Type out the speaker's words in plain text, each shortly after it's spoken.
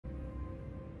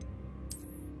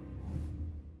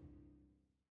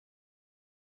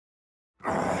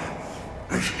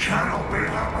That'll be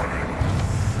happening.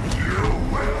 You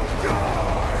will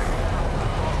die.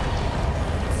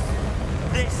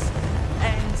 This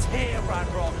ends here,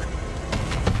 Ranrock.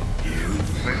 You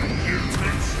think you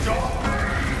can stop me?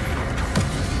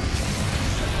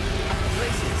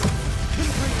 Places.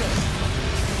 Confringus.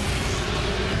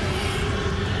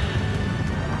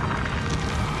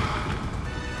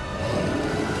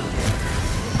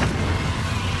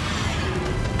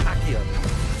 Accio.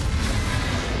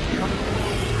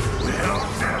 We'll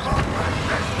never let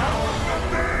this power from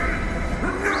me!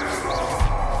 Never!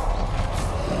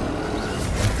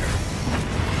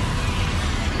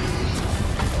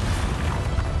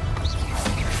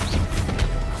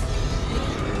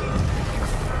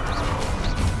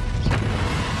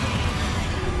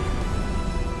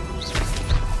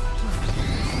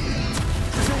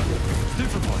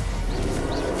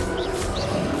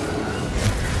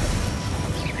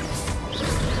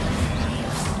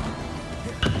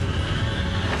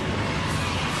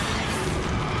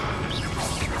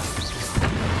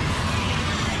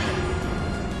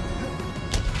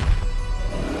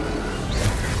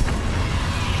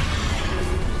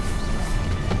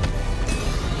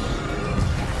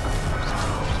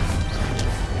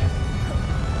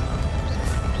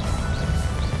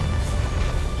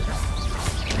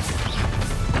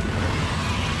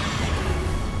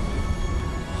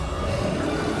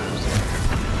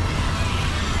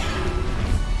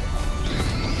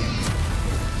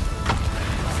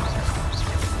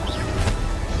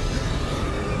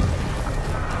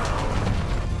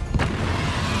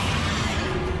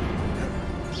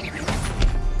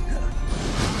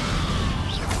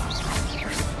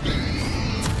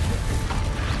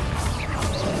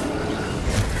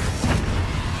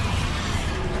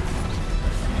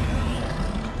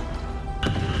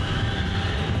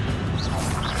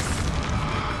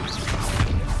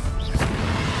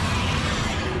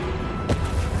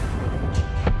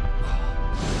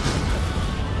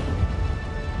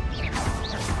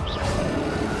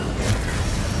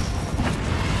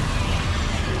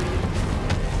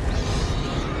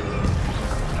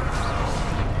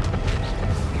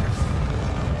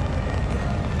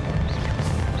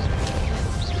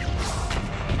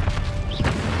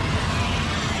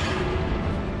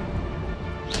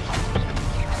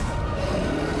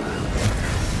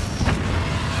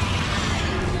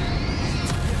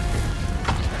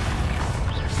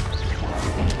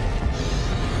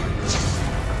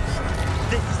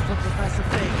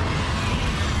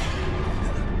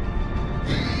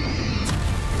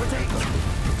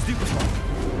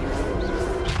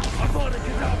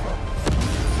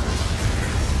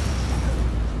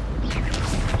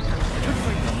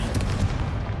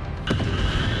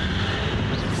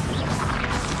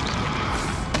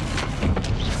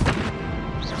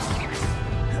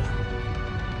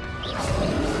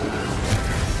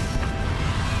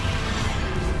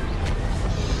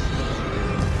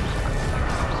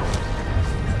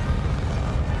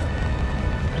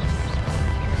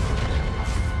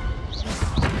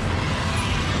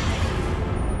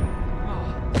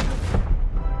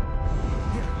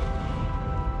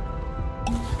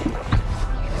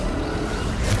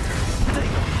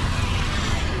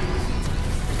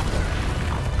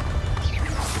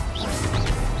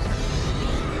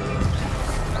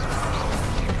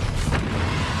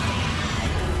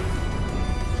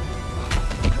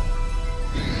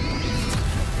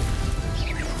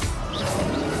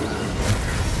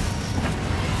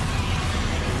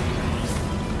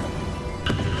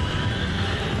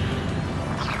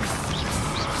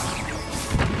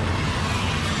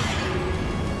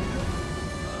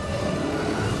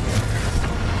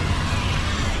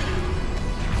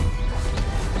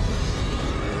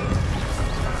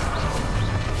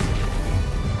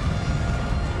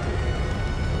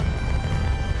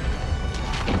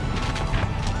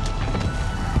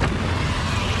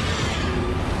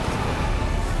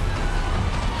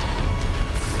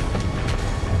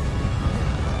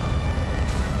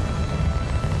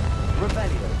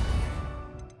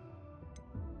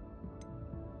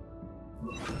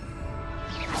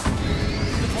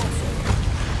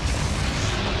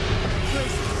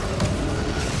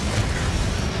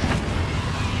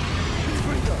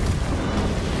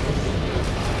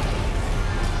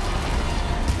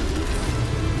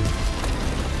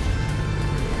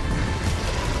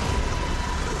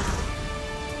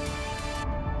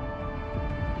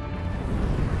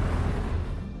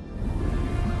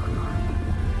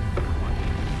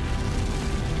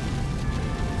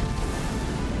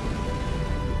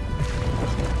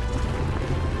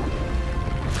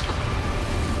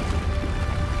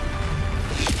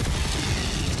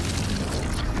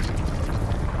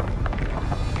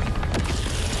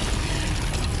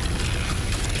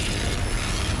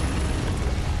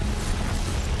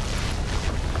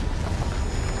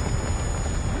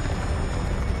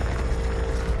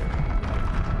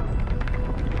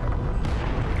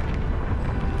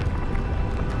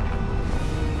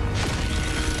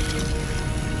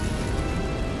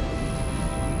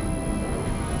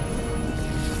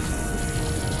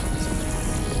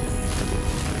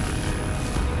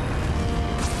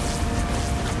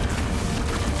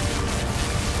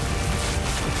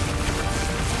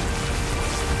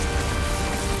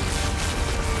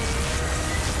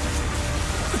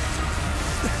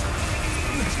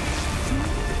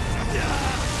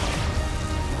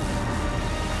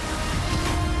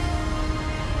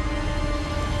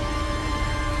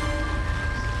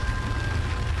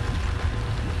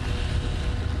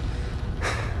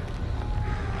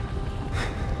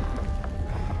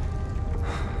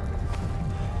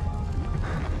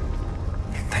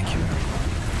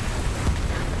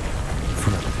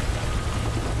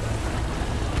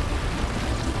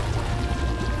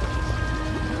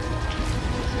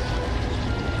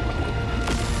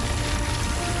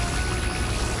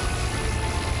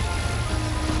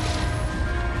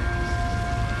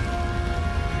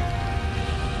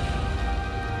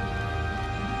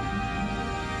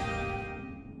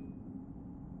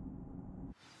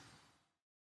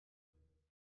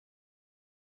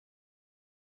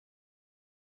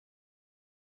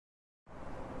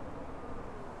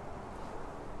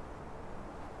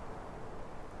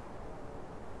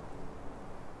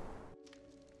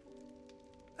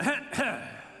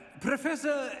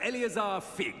 Professor Eleazar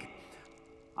Fig.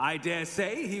 I dare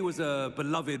say he was a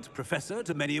beloved professor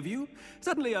to many of you,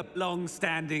 certainly a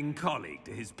long-standing colleague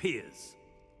to his peers.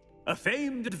 A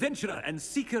famed adventurer and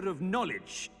seeker of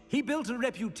knowledge, he built a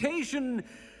reputation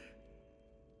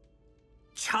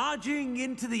charging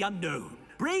into the unknown,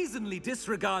 brazenly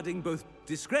disregarding both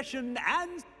discretion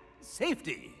and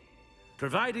safety,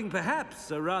 providing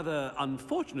perhaps a rather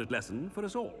unfortunate lesson for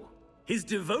us all. His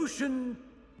devotion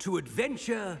to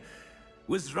adventure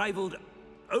was rivaled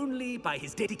only by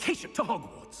his dedication to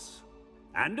Hogwarts.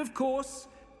 And of course,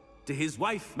 to his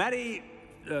wife, Midi,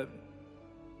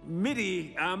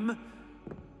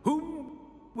 whom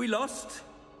we lost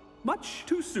much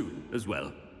too soon as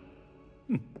well.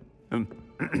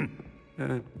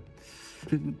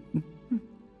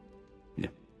 Yeah.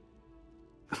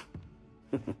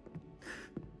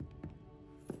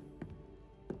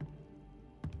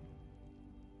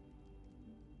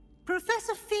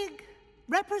 Professor Fig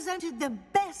represented the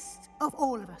best of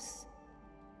all of us.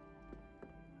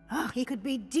 He could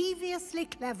be deviously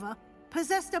clever,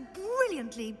 possessed a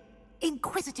brilliantly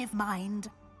inquisitive mind,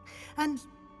 and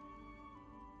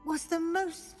was the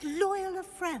most loyal of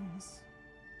friends.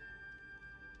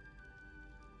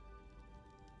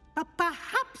 But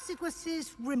perhaps it was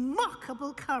his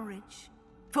remarkable courage,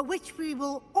 for which we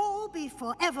will all be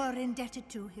forever indebted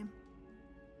to him.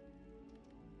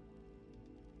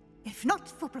 If not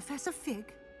for Professor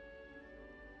Fig,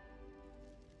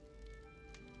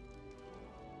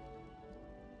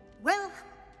 well,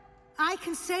 I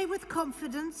can say with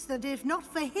confidence that if not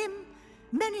for him,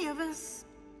 many of us,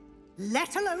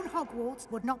 let alone Hogwarts,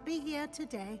 would not be here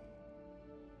today.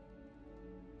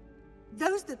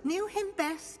 Those that knew him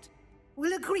best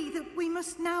will agree that we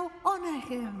must now honor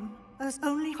him as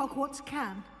only Hogwarts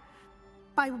can,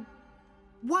 by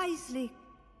wisely,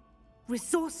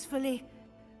 resourcefully,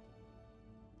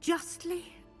 justly,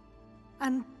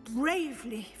 and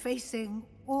bravely facing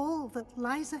all that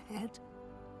lies ahead.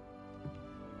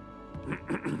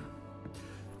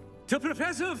 To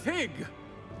Professor Fig!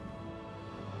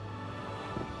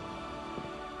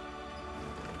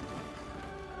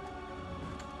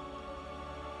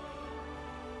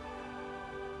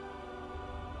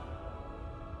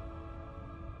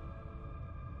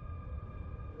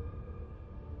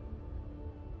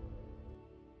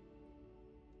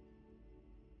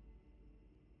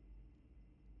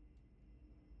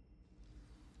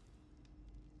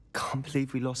 Can't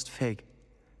believe we lost Fig.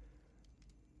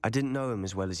 I didn't know him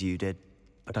as well as you did,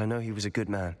 but I know he was a good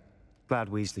man. Glad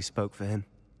Weasley spoke for him.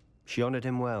 She honored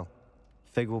him well.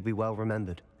 Fig will be well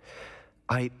remembered.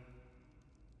 I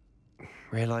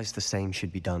realized the same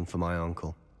should be done for my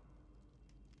uncle.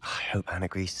 I hope Anne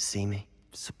agrees to see me.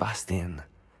 Sebastian,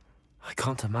 I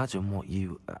can't imagine what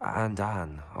you and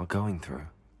Anne are going through.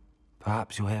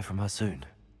 Perhaps you'll hear from her soon.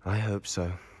 I hope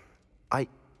so.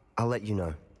 I'll let you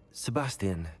know.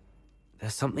 Sebastian,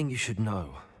 there's something you should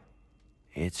know.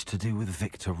 It's to do with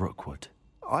Victor Rookwood.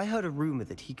 I heard a rumor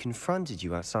that he confronted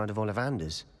you outside of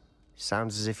Ollivander's.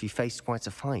 Sounds as if you faced quite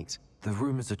a fight. The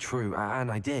rumors are true,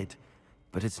 and I did,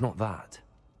 but it's not that.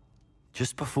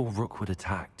 Just before Rookwood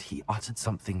attacked, he uttered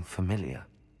something familiar.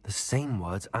 The same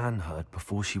words Anne heard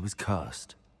before she was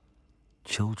cursed.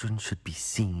 Children should be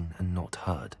seen and not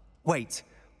heard. Wait,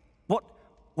 what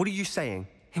are you saying?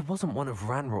 It wasn't one of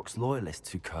Ranrock's loyalists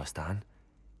who cursed Anne.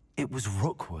 It was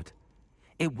Rookwood.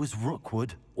 It was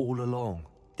Rookwood all along.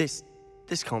 This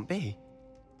can't be.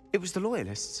 It was the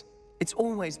Loyalists. It's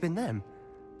always been them.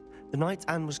 The night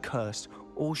Anne was cursed,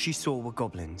 all she saw were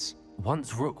goblins.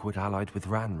 Once Rookwood allied with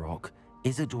Ranrock,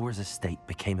 Isadora's estate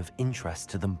became of interest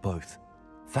to them both.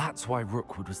 That's why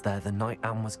Rookwood was there the night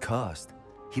Anne was cursed.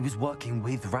 He was working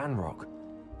with Ranrock.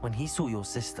 When he saw your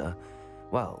sister,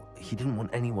 well, he didn't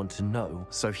want anyone to know.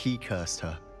 So he cursed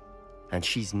her. And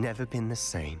she's never been the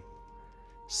same.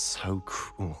 So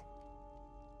cruel.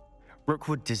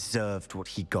 Rookwood deserved what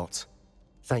he got.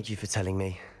 Thank you for telling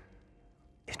me.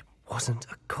 It wasn't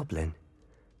a goblin.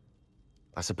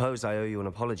 I suppose I owe you an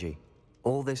apology.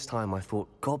 All this time I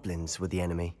thought goblins were the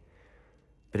enemy.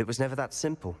 But it was never that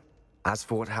simple. As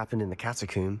for what happened in the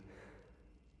catacomb,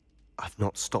 I've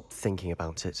not stopped thinking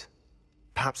about it.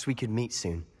 Perhaps we could meet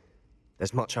soon.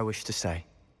 There's much I wish to say.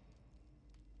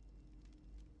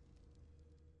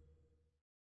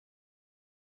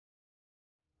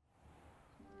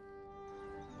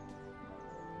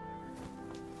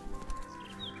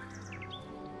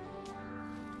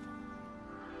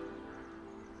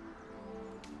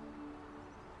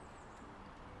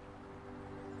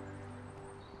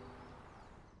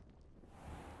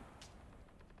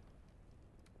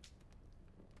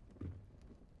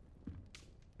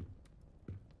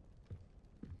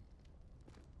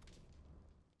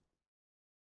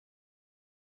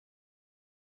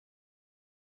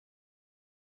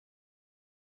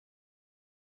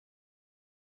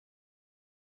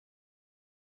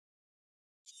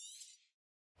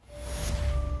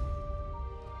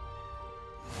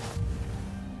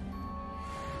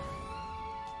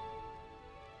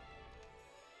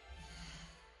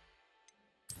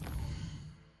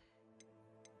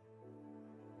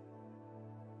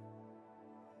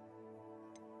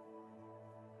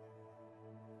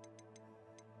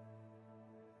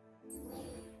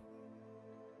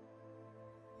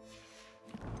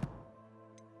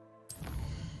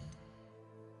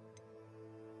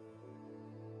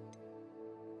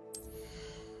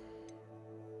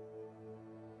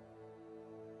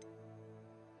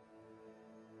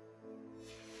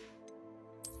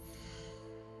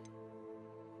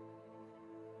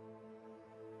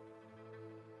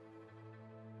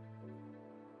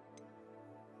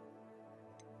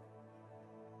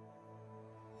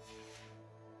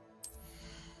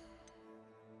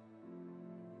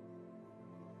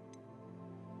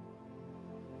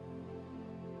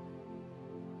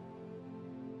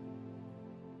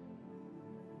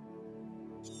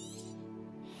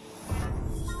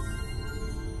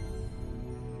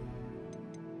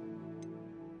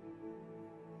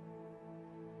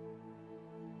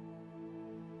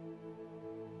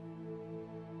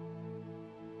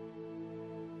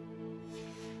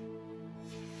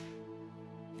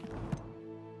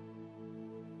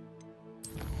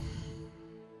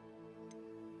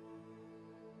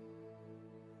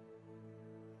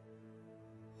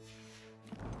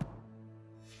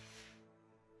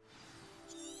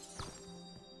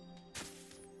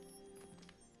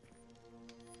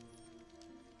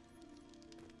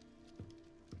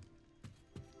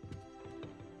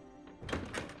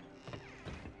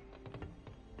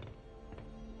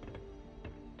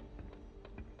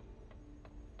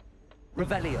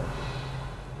 Revelio.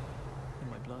 In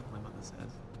my blood, my mother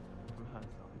says. From her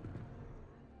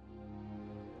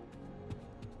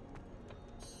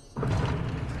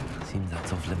side. Seems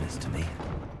that's off limits to me.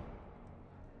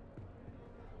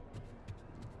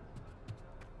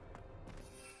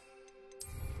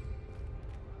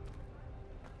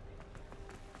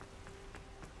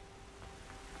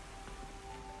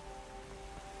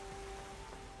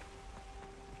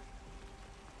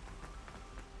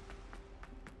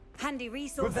 Handy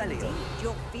resource Revelio. indeed,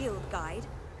 your field guide.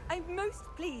 I'm most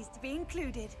pleased to be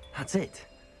included. That's it.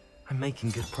 I'm making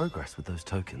good progress with those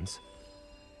tokens.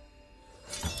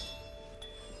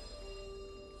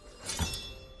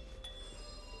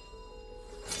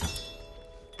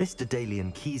 This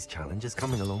Daedalian Keys challenge is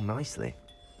coming along nicely.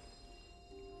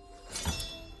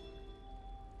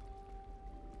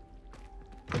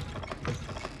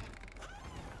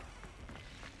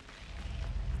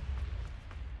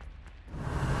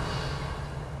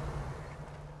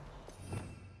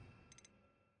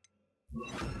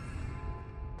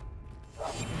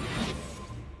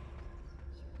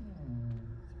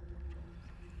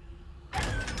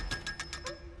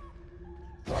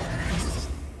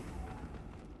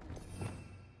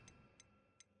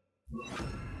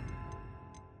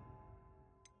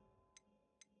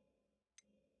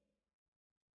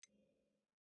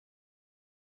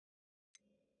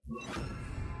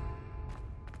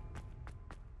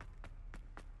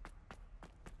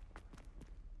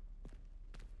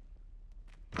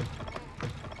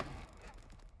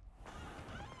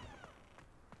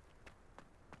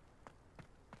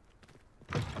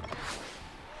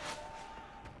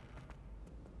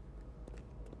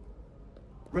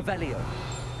 Revelio.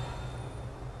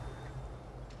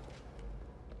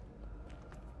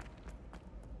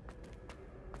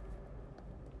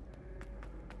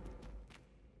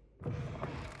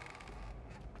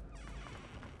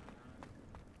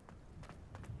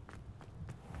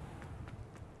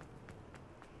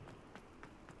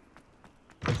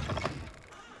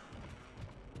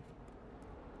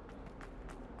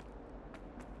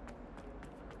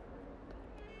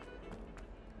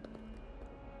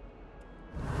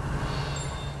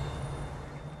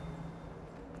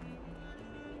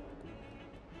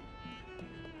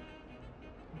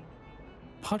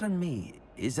 Pardon me,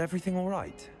 is everything all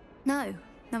right? No,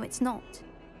 it's not.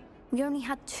 We only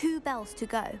had 2 bells to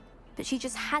go, but she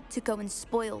just had to go and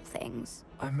spoil things.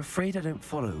 I'm afraid I don't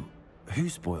follow. Who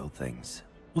spoiled things?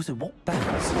 Also, what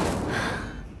bells?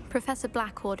 Professor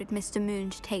Black ordered Mr. Moon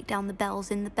to take down the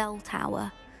bells in the bell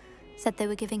tower. Said they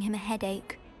were giving him a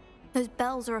headache. Those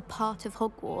bells are a part of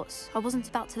Hogwarts. I wasn't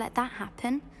about to let that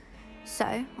happen.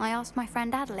 So, I asked my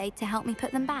friend Adelaide to help me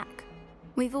put them back.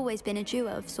 We've always been a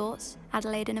duo of sorts,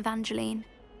 Adelaide and Evangeline.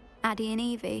 Addie and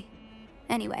Evie.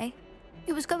 Anyway,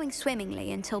 it was going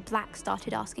swimmingly until Black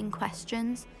started asking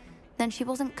questions. Then she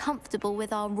wasn't comfortable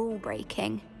with our rule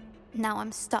breaking. Now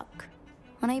I'm stuck,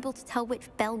 unable to tell which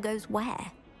bell goes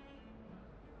where.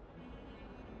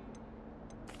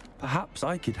 Perhaps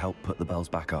I could help put the bells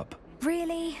back up.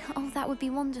 Really? Oh, that would be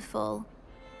wonderful.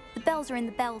 The bells are in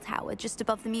the bell tower just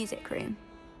above the music room.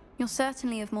 You're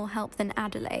certainly of more help than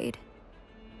Adelaide.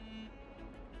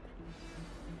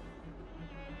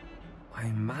 I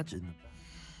imagine...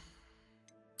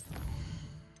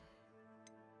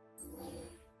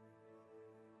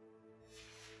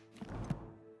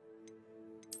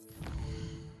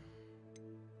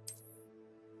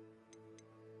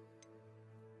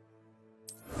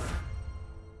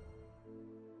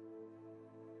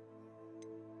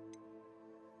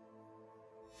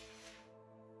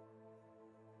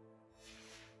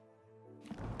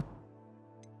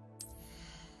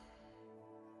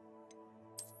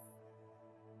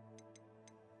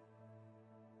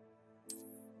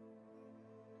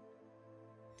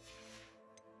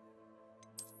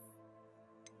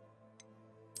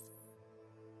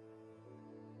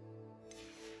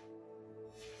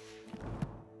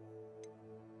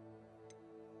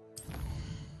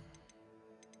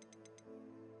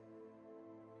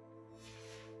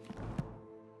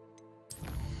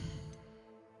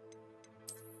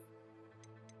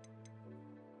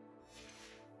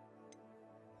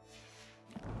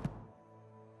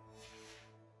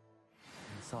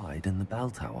 inside in the bell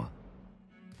tower.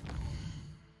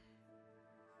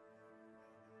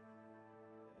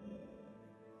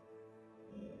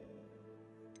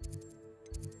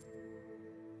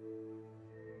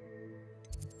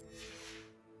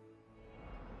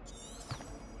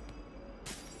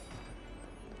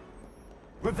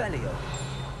 Revelio.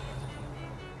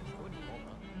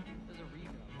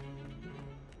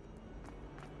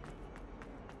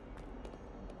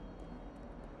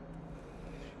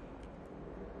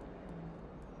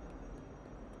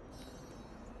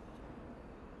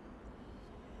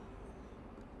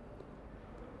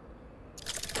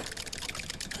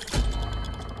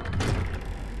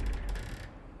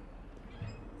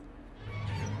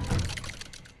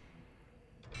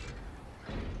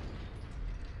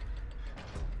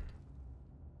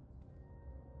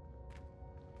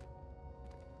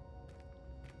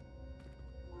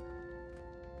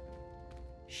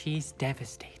 She's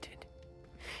devastated.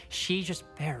 She just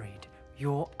buried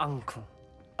your uncle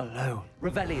alone.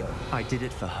 Revelio. I did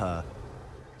it for her.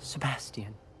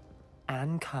 Sebastian,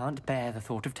 Anne can't bear the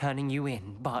thought of turning you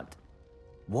in, but...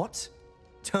 What?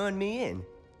 Turn me in?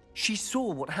 She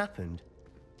saw what happened.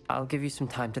 I'll give you some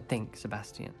time to think,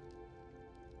 Sebastian.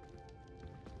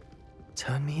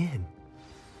 Turn me in?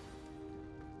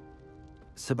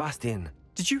 Sebastian.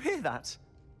 Did you hear that?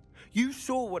 You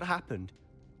saw what happened.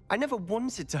 I never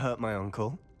wanted to hurt my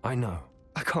uncle. I know.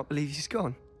 I can't believe he's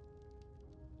gone.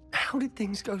 How did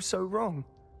things go so wrong?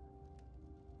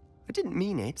 I didn't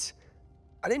mean it.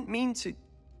 I didn't mean to...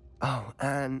 Oh,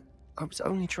 Anne, I was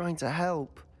only trying to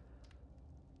help.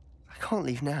 I can't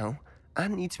leave now.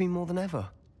 Anne needs me more than ever.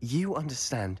 You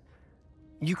understand.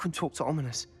 You can talk to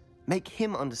Ominous. Make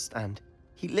him understand.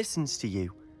 He listens to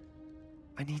you.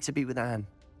 I need to be with Anne.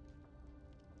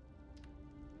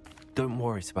 Don't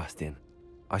worry, Sebastian.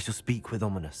 I shall speak with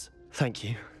Ominous. Thank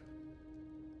you.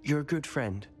 You're a good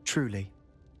friend, truly.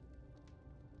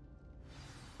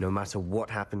 No matter what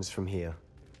happens from here,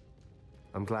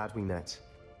 I'm glad we met.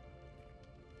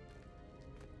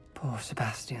 Poor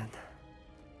Sebastian.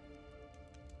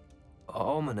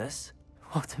 Ominous?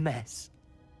 What a mess.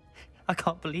 I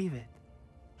can't believe it.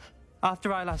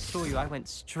 After I last saw you, I went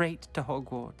straight to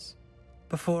Hogwarts.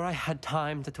 Before I had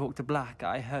time to talk to Black,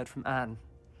 I heard from Anne.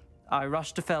 I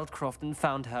rushed to Feldcroft and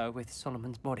found her with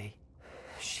Solomon's body.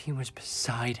 She was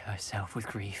beside herself with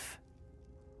grief.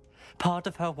 Part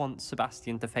of her wants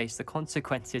Sebastian to face the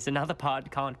consequences, another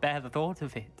part can't bear the thought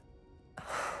of it.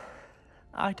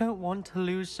 I don't want to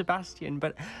lose Sebastian,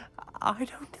 but I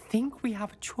don't think we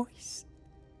have a choice.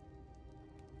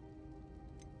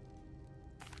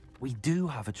 We do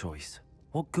have a choice.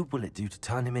 What good will it do to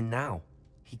turn him in now?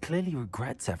 He clearly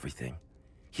regrets everything.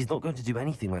 He's not going to do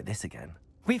anything like this again.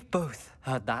 We've both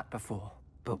heard that before.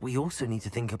 But we also need to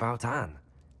think about Anne.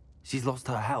 She's lost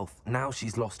her health, now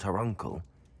she's lost her uncle.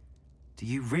 Do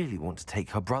you really want to take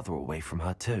her brother away from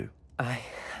her too?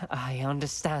 I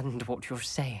understand what you're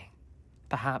saying.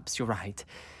 Perhaps you're right.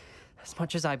 As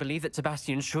much as I believe that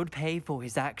Sebastian should pay for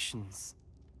his actions,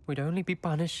 we'd only be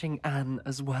punishing Anne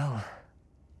as well.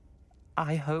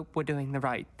 I hope we're doing the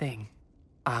right thing.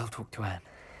 I'll talk to Anne.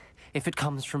 If it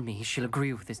comes from me, she'll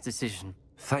agree with this decision.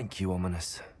 Thank you,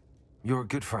 Ominous. You're a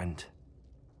good friend.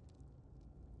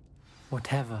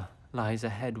 Whatever lies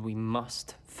ahead, we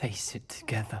must face it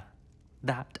together.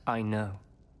 That I know.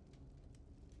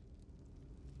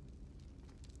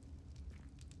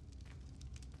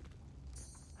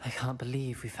 I can't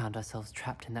believe we found ourselves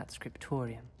trapped in that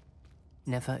scriptorium.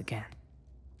 Never again.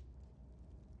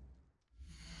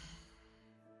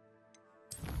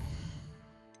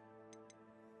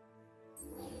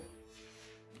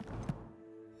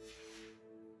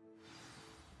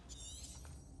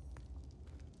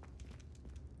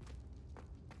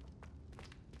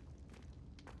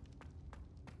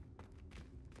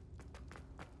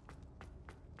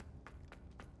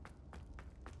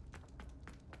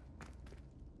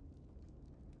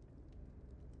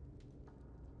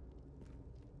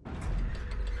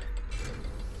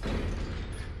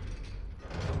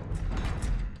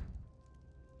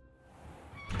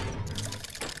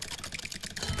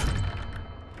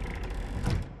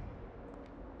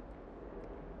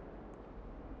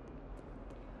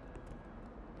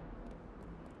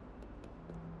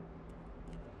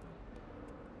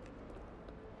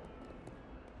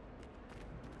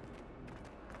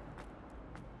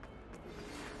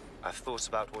 I've thought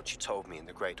about what you told me in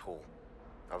the Great Hall.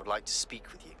 I would like to speak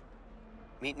with you.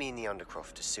 Meet me in the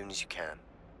Undercroft as soon as you can.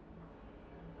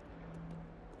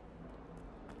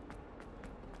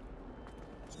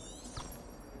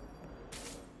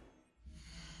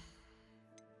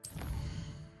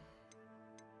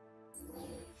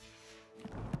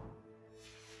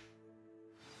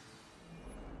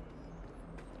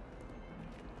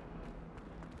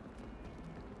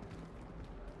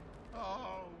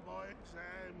 Oh, my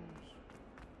exams.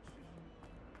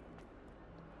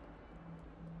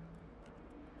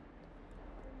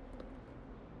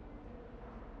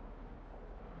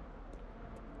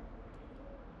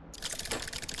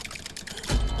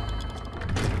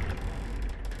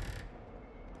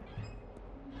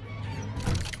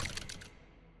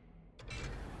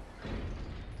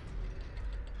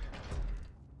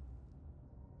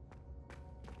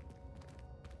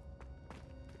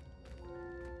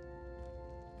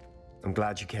 I'm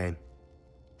glad you came.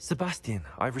 Sebastian,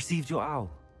 I received your owl.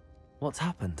 What's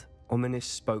happened? Ominous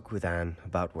spoke with Anne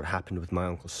about what happened with my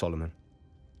Uncle Solomon.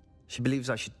 She believes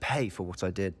I should pay for what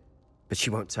I did, but she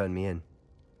won't turn me in.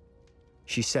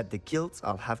 She said the guilt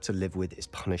I'll have to live with is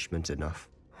punishment enough.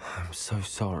 I'm so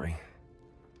sorry.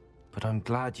 but I'm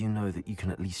glad you know that you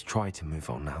can at least try to move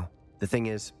on now. The thing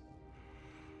is,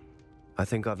 I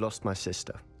think I've lost my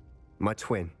sister, my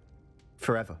twin,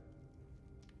 forever.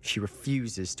 She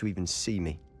refuses to even see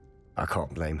me. I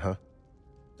can't blame her.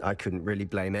 I couldn't really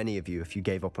blame any of you if you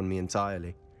gave up on me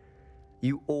entirely.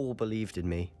 You all believed in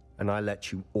me, and I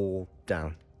let you all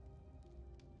down.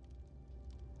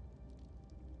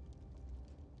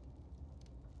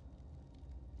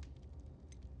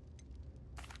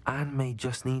 Anne may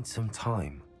just need some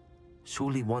time.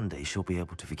 Surely one day she'll be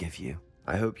able to forgive you.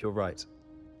 I hope you're right.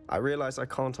 I realize I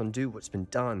can't undo what's been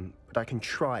done, but I can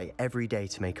try every day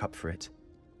to make up for it.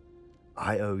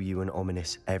 I owe you and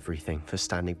Ominous everything for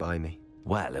standing by me.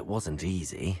 Well, it wasn't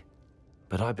easy,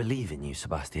 but I believe in you,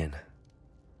 Sebastian.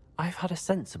 I've had a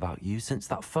sense about you since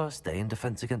that first day in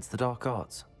Defense Against the Dark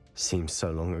Arts. Seems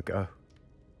so long ago.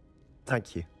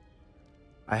 Thank you.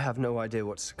 I have no idea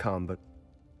what's to come, but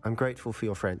I'm grateful for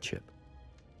your friendship.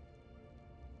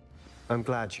 I'm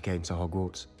glad you came to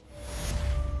Hogwarts.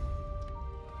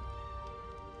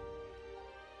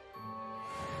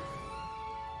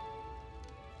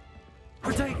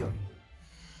 Protego!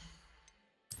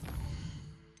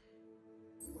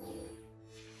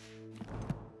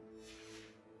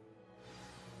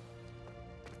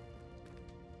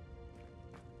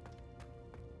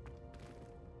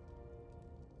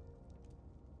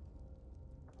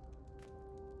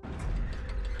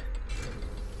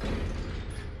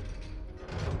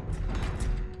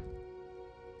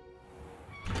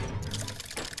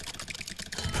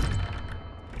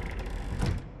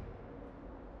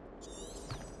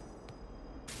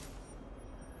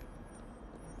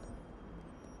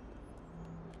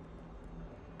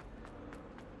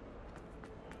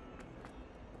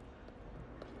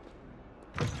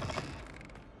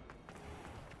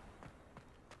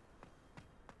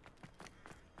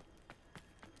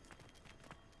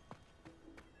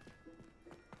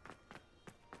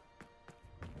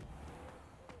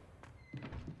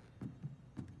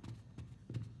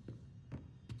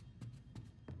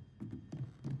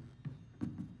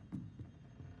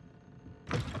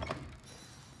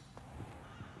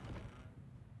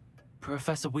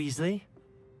 Professor Weasley,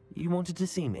 you wanted to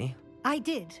see me? I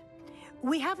did.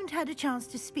 We haven't had a chance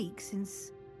to speak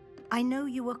since I know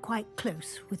you were quite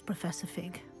close with Professor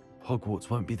Fig. Hogwarts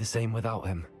won't be the same without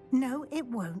him. No, it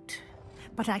won't.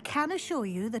 But I can assure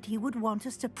you that he would want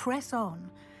us to press on,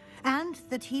 and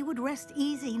that he would rest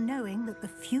easy knowing that the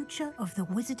future of the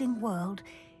wizarding world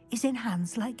is in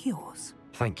hands like yours.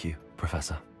 Thank you,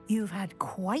 Professor. You've had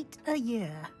quite a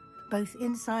year, both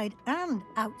inside and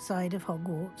outside of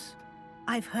Hogwarts.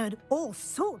 I've heard all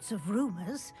sorts of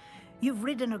rumors. You've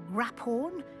ridden a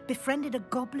graphorn, befriended a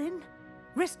goblin,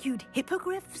 rescued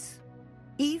hippogriffs,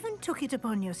 even took it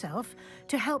upon yourself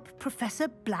to help Professor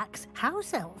Black's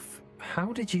house elf.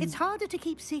 How did you... It's harder to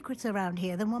keep secrets around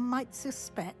here than one might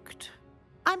suspect.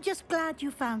 I'm just glad you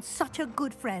found such a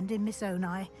good friend in Miss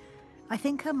Onai. I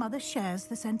think her mother shares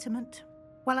the sentiment.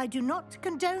 While I do not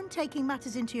condone taking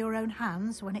matters into your own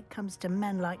hands when it comes to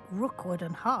men like Rookwood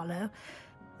and Harlow,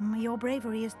 your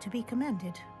bravery is to be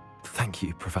commended. Thank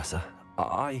you, Professor.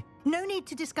 No need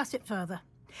to discuss it further.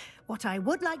 What I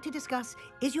would like to discuss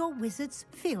is your wizard's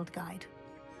field guide.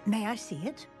 May I see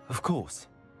it? Of course.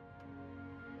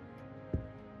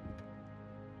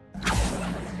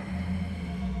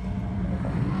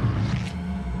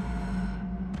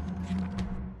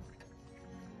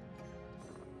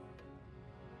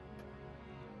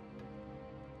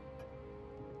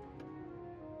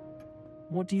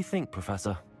 What do you think,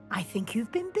 Professor? I think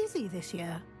you've been busy this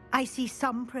year. I see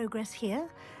some progress here,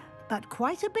 but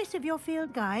quite a bit of your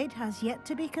field guide has yet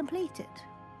to be completed.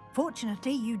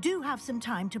 Fortunately, you do have some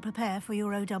time to prepare for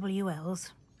your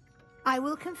OWLs. I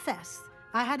will confess,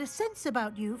 I had a sense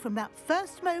about you from that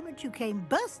first moment you came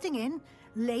bursting in,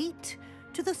 late,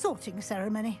 to the sorting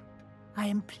ceremony. I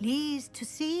am pleased to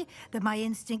see that my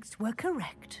instincts were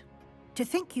correct. To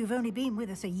think you've only been with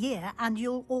us a year and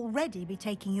you'll already be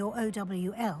taking your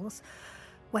OWLs,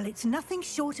 well, it's nothing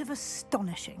short of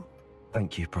astonishing.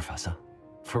 Thank you, Professor,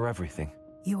 for everything.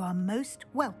 You are most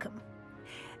welcome.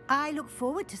 I look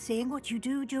forward to seeing what you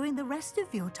do during the rest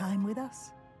of your time with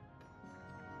us.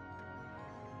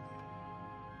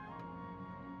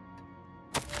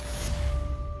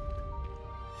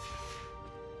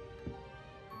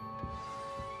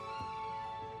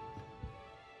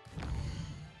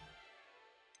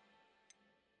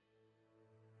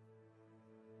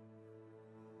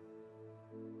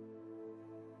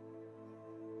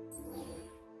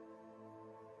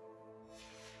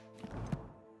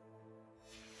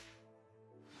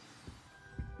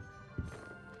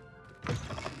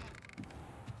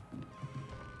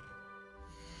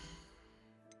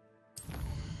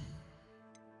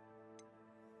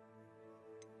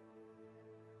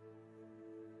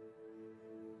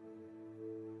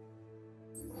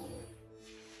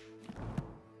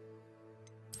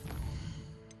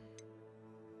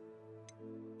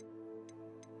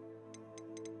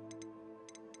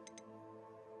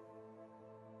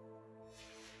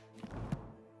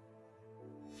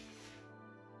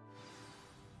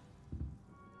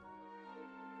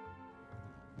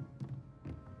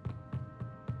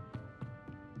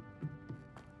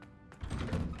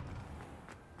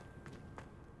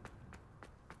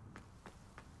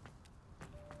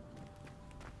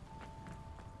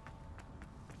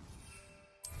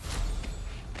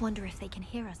 Wonder if they can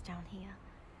hear us down here.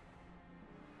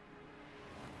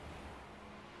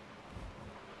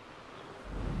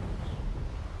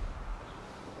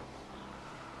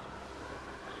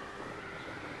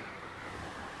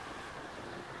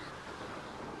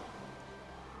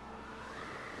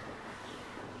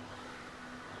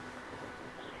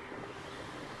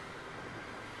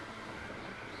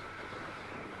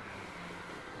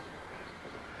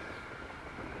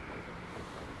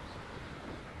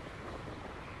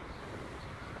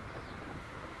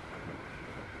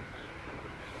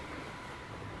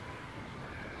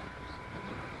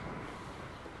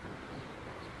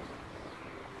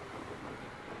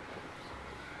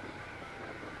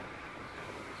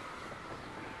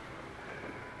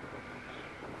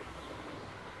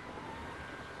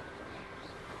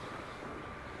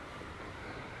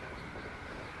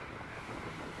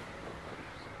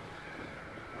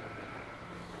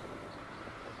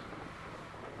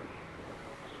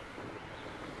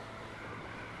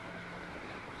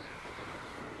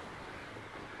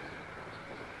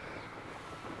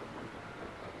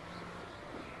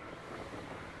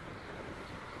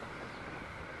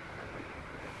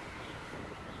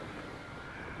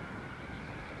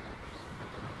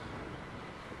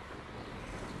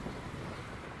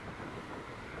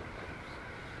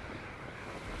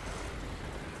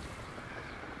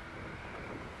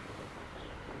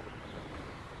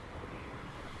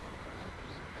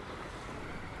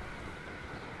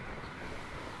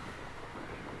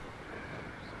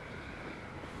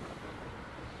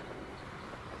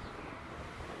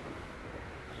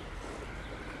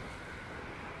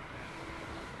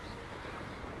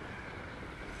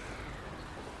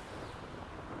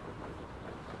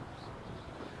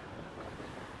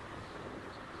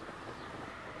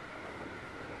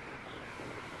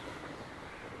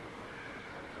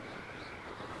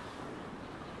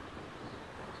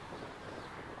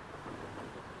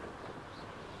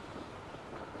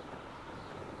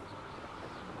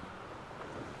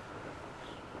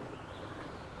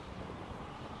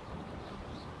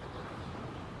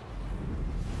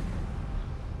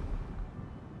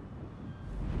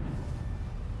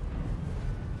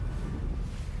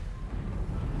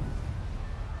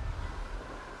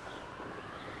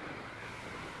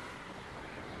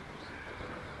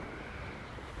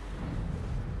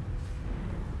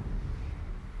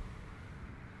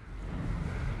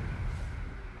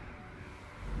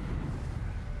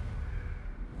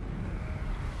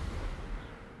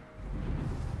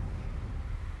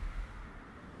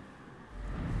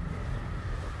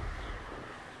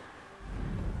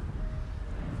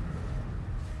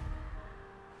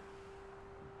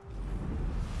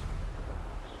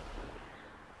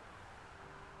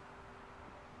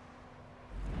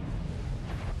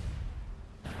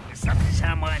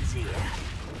 Someone's here.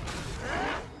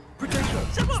 Protector!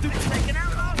 Someone's been taken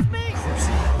out last me!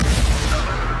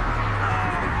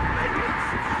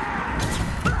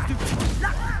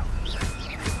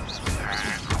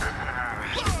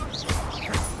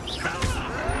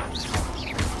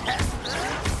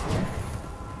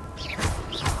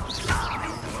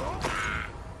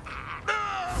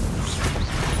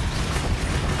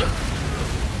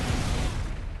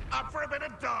 Up for a bit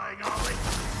of dying, are we?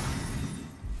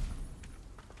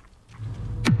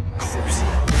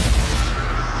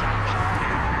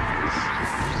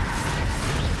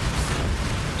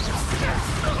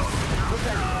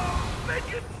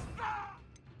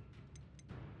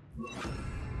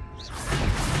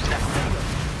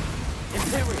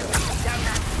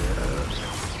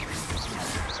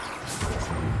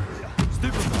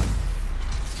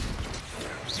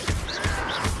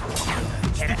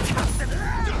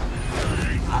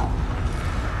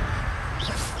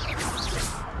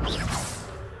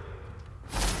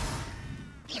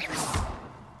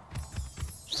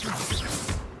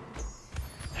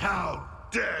 How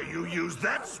dare you use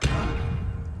that?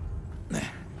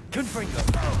 Confringo.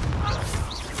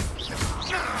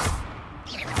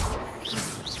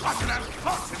 What an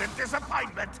unfortunate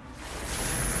disappointment!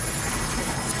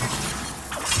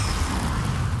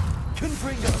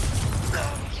 Confringo.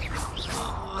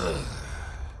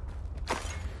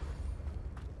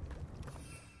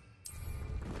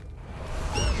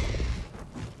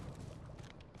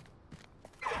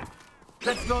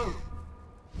 Let's go.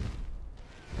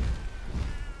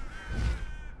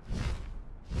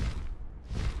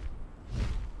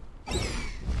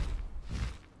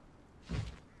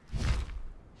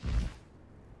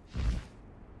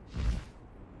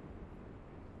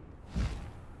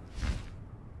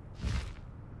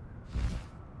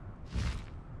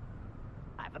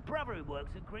 I have a brother who works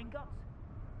at Gringotts.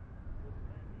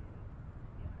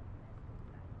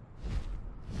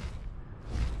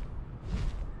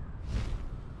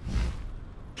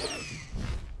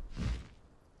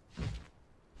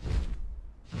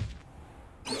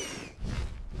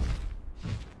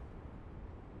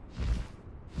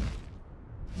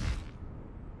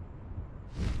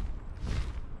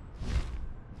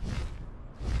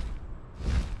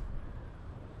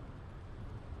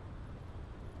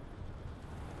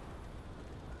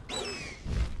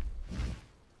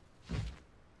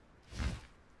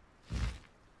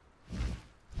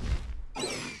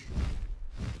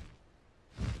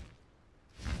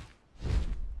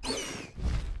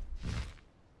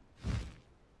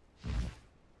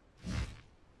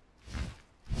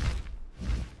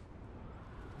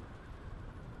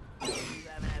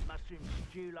 mushroom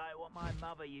stew like what my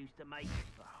mother used to make.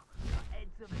 Oh,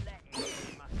 heads of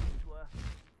lettuce, mushrooms were.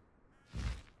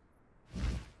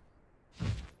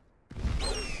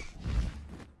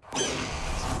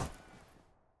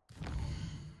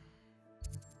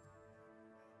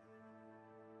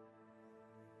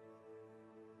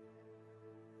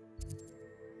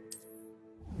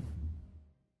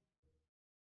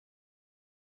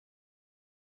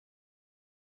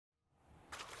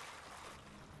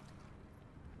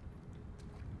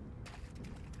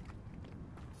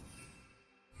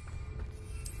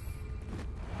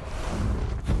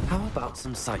 How about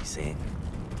some sightseeing?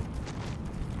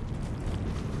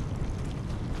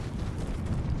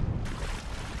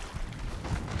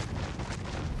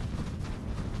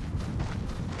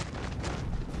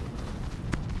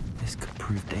 This could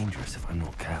prove dangerous if I'm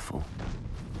not careful.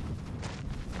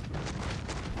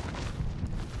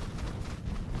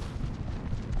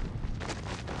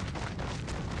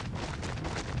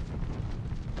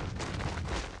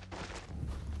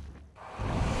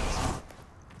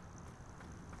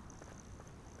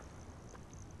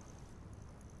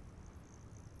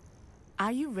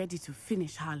 Are you ready to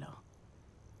finish Harlow?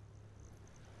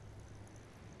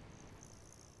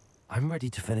 I'm ready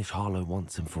to finish Harlow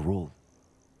once and for all.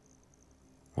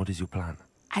 What is your plan?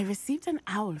 I received an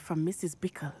owl from Mrs.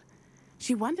 Bickle.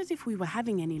 She wondered if we were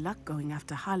having any luck going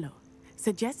after Harlow.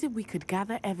 Suggested we could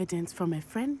gather evidence from a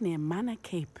friend near Manor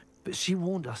Cape. But she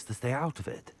warned us to stay out of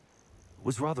it.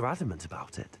 Was rather adamant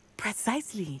about it.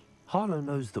 Precisely. Harlow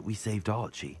knows that we saved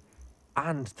Archie,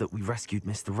 and that we rescued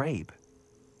Mr. Rabe.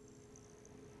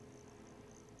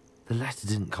 The letter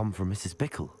didn't come from Mrs.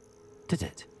 Bickle, did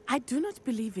it? I do not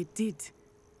believe it did.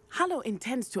 Harlow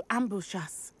intends to ambush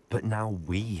us. But now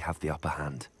we have the upper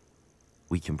hand.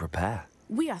 We can prepare.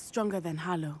 We are stronger than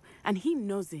Harlow, and he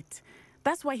knows it.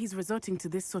 That's why he's resorting to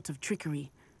this sort of trickery.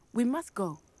 We must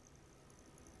go.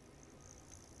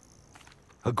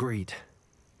 Agreed.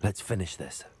 Let's finish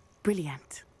this.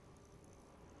 Brilliant.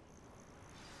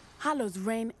 Harlow's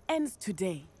reign ends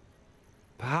today.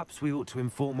 Perhaps we ought to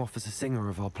inform Officer Singer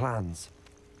of our plans.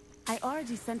 I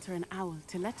already sent her an owl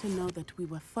to let her know that we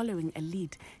were following a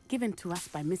lead given to us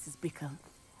by Mrs. Bickle.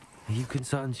 Are you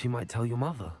concerned she might tell your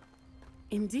mother?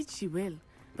 Indeed she will,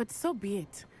 but so be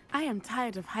it. I am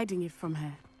tired of hiding it from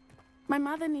her. My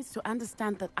mother needs to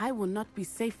understand that I will not be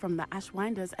safe from the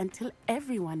Ashwinders until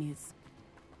everyone is.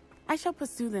 I shall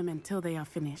pursue them until they are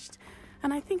finished,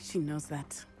 and I think she knows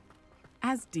that.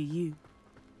 As do you.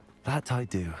 That I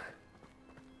do.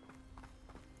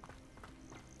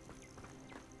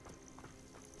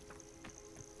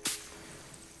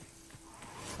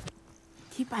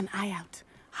 Keep an eye out.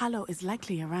 Harlow is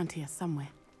likely around here somewhere.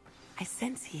 I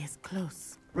sense he is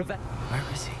close. Where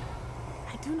is he?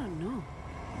 I do not know.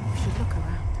 We should look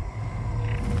around.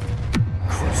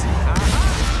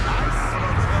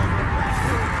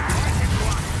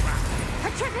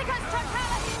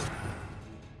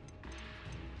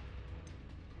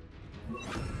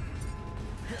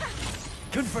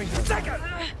 Couldn't bring it. Second!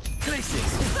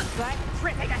 Places! Like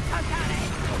tripping a totality!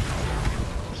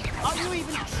 Are you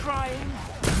even trying?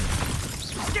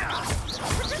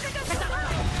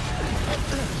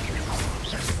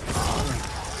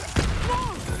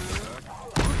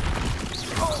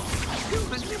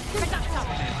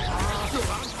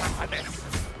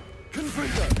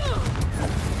 Confringo!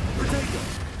 Potato!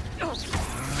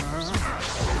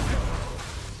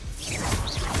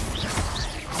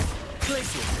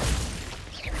 Glacier!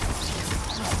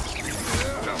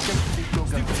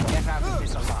 Get out of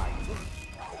this alive.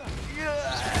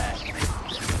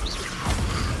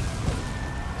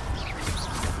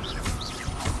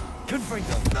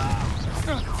 Confringo!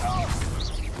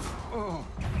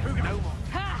 Who can hold on?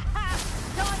 Ha ha!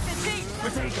 Time to teach!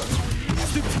 Potato!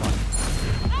 Stupefy!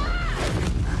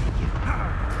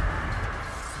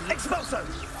 Expulso!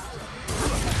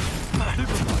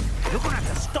 You're gonna have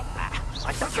to stop that! I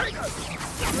don't care!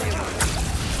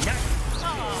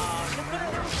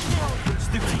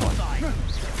 Stupefy!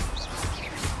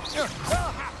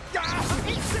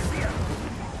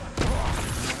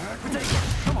 Potato!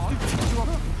 Come on!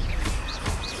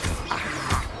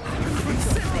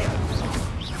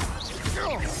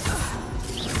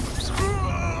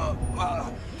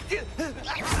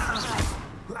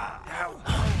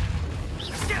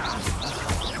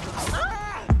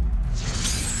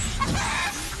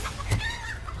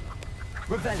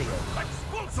 Revelio.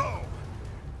 Expulso!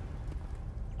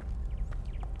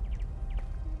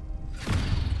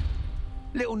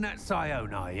 Little Nat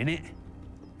Sione, innit?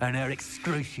 And her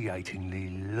excruciatingly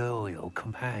loyal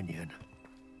companion.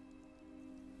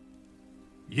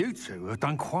 You two have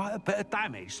done quite a bit of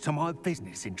damage to my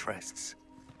business interests.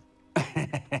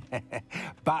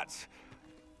 But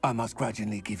I must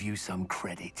grudgingly give you some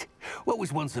credit. What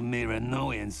was once a mere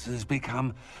annoyance has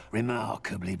become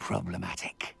remarkably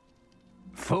problematic.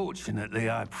 Fortunately,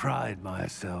 I pride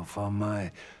myself on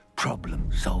my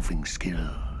problem-solving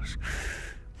skills.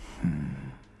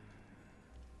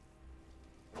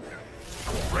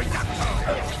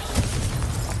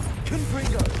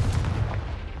 Confringo!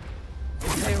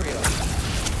 Ontario!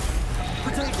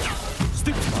 Potato!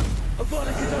 Stupid one!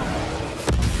 Avada Kedavra!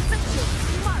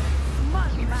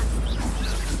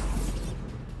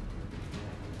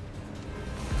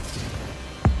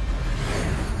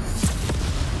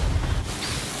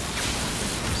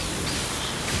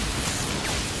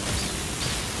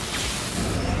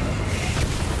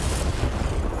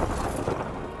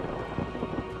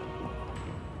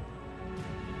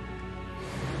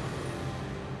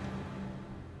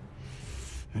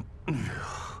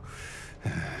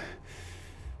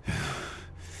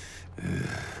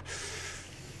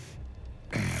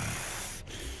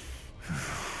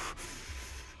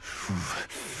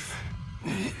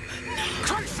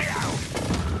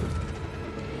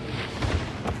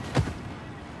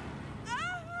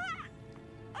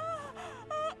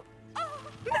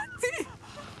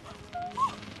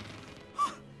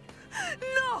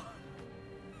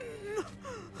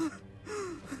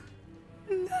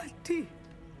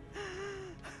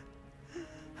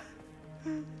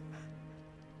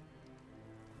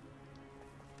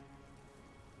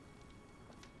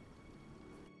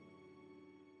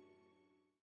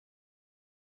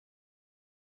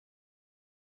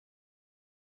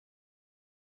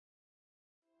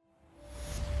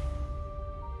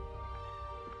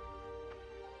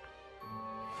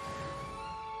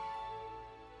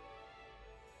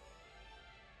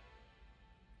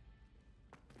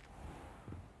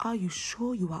 Are you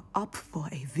sure you are up for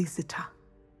a visitor?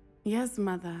 Yes,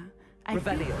 Mother. I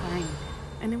feel Revelio. fine,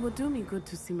 and it will do me good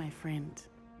to see my friend.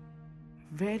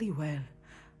 Very well.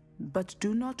 But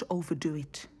do not overdo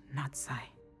it, Natsai.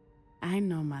 I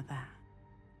know, Mother.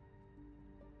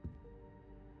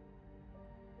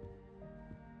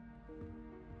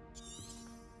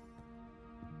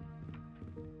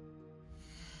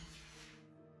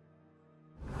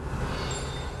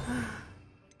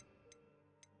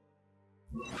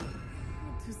 Good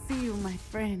to see you, my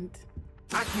friend.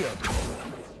 Accio!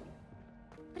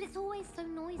 But it's always so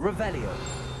noisy. Revelio!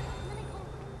 And then I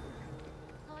can't think.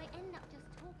 So I end up just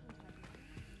talking to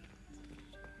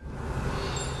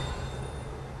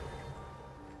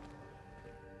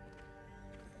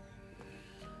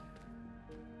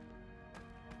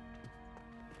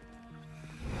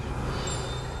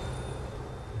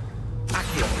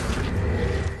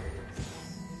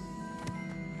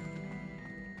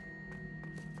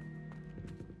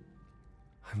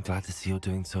I'm glad to see you're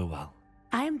doing so well.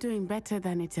 I am doing better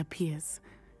than it appears.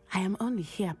 I am only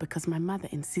here because my mother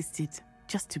insisted,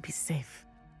 just to be safe.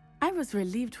 I was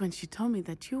relieved when she told me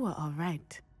that you were all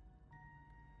right.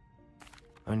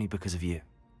 Only because of you.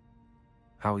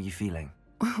 How are you feeling?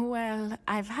 Well,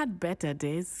 I've had better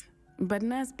days, but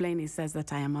Nurse Blaney says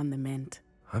that I am on the mend.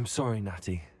 I'm sorry,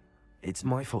 Natty. It's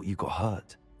my fault you got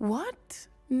hurt. What?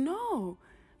 No.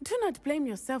 Do not blame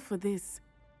yourself for this.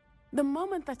 The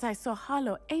moment that I saw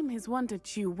Harlow aim his wand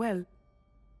at you, well...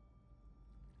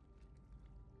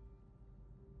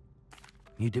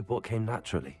 You did what came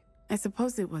naturally. I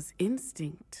suppose it was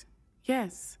instinct.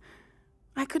 Yes.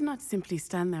 I could not simply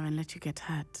stand there and let you get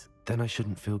hurt. Then I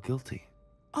shouldn't feel guilty.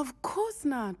 Of course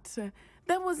not.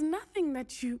 There was nothing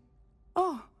that you...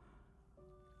 Oh.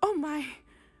 Oh my.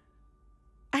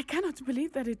 I cannot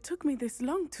believe that it took me this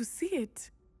long to see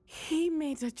it. He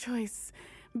made a choice.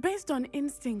 Based on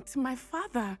instinct, my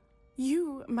father.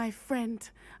 You, my friend,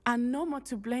 are no more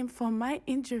to blame for my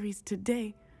injuries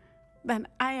today than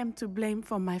I am to blame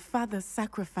for my father's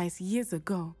sacrifice years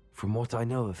ago. From what I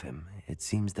know of him, it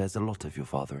seems there's a lot of your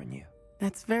father in you.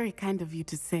 That's very kind of you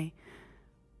to say.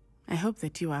 I hope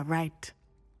that you are right.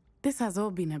 This has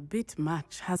all been a bit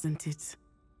much, hasn't it?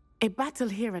 A battle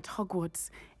here at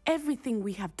Hogwarts, everything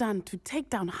we have done to take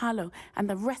down Harlow and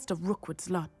the rest of Rookwood's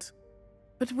lot.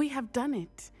 But we have done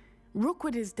it.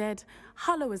 Rookwood is dead,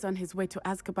 Harlow is on his way to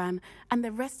Azkaban, and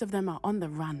the rest of them are on the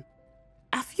run.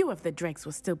 A few of the dregs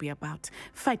will still be about,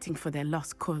 fighting for their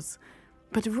lost cause.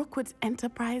 But Rookwood's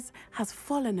enterprise has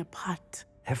fallen apart.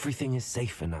 Everything is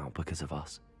safer now because of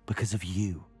us. Because of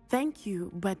you. Thank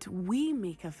you, but we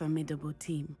make a formidable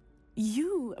team.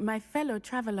 You, my fellow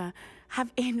traveler,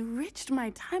 have enriched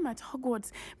my time at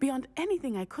Hogwarts beyond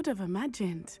anything I could have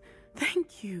imagined.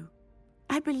 Thank you.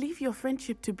 I believe your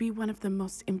friendship to be one of the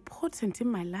most important in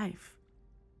my life.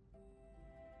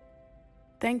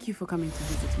 Thank you for coming to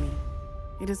visit me.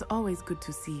 It is always good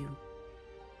to see you.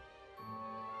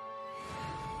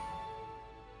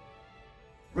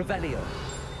 Revelio.